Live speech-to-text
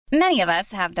Many of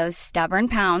us have those stubborn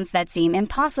pounds that seem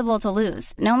impossible to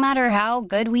lose, no matter how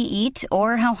good we eat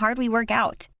or how hard we work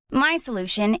out. My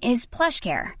solution is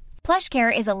PlushCare.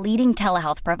 PlushCare is a leading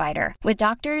telehealth provider with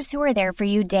doctors who are there for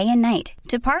you day and night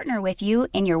to partner with you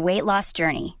in your weight loss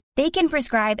journey. They can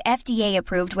prescribe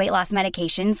FDA-approved weight loss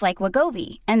medications like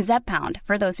Wegovy and Zepbound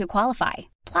for those who qualify.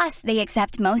 Plus, they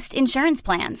accept most insurance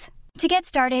plans. To get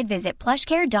started, visit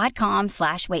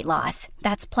plushcare.com/weightloss.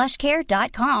 That's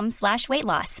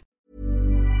plushcare.com/weightloss.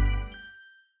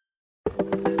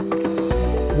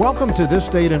 Welcome to This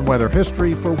Date in Weather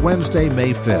History for Wednesday,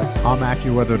 May 5th. I'm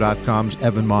AccuWeather.com's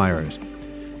Evan Myers.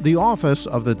 The office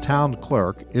of the town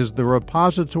clerk is the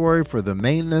repository for the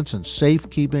maintenance and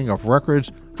safekeeping of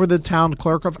records for the town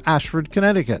clerk of Ashford,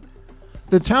 Connecticut.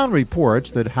 The town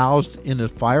reports that housed in a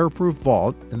fireproof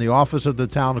vault in the office of the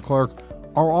town clerk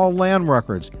are all land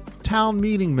records, town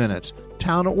meeting minutes,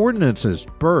 town ordinances,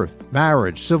 birth,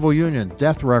 marriage, civil union,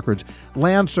 death records,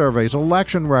 land surveys,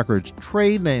 election records,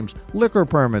 trade names, liquor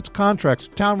permits, contracts,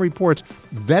 town reports,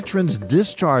 veterans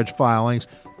discharge filings,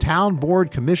 town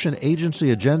board, commission,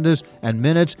 agency agendas and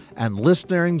minutes, and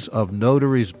listings of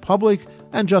notaries public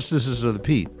and justices of the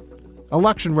peace,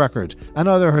 election records, and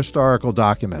other historical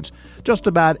documents. Just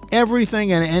about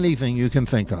everything and anything you can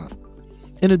think of.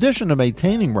 In addition to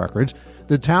maintaining records,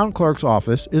 the town clerk's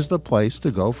office is the place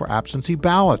to go for absentee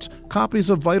ballots,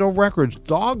 copies of vital records,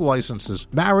 dog licenses,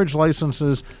 marriage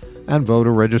licenses, and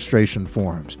voter registration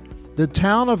forms. The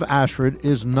town of Ashford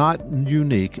is not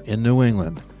unique in New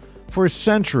England. For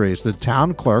centuries, the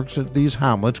town clerks at these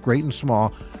hamlets, great and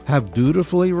small, have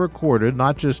dutifully recorded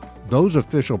not just those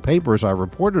official papers I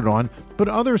reported on, but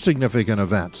other significant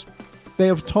events. They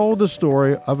have told the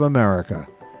story of America.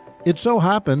 It so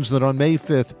happens that on May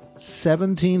 5th,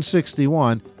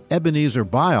 1761, Ebenezer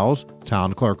Biles,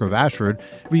 town clerk of Ashford,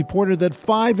 reported that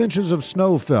 5 inches of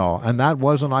snow fell, and that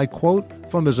was, and I quote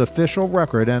from his official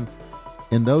record, and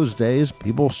in those days,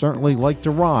 people certainly liked to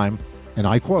rhyme, and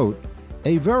I quote,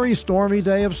 "A very stormy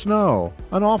day of snow,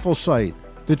 an awful sight,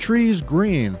 the trees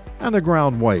green and the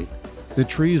ground white, the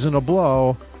trees in a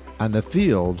blow and the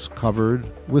fields covered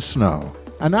with snow."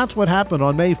 And that's what happened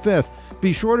on May 5th.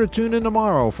 Be sure to tune in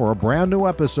tomorrow for a brand new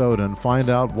episode and find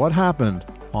out what happened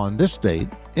on this date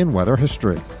in weather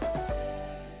history.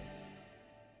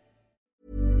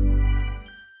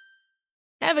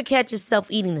 Ever catch yourself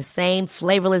eating the same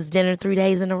flavorless dinner 3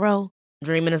 days in a row?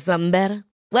 Dreaming of something better?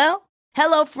 Well,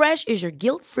 HelloFresh is your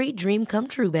guilt-free dream come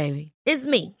true, baby. It's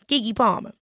me, Keke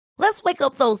Palmer. Let's wake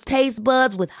up those taste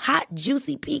buds with hot,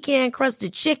 juicy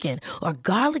pecan-crusted chicken or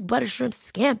garlic butter shrimp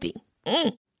scampi.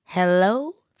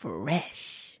 Hello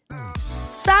Fresh.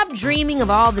 Stop dreaming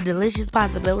of all the delicious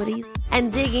possibilities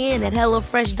and dig in at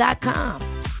HelloFresh.com.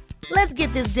 Let's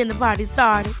get this dinner party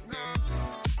started.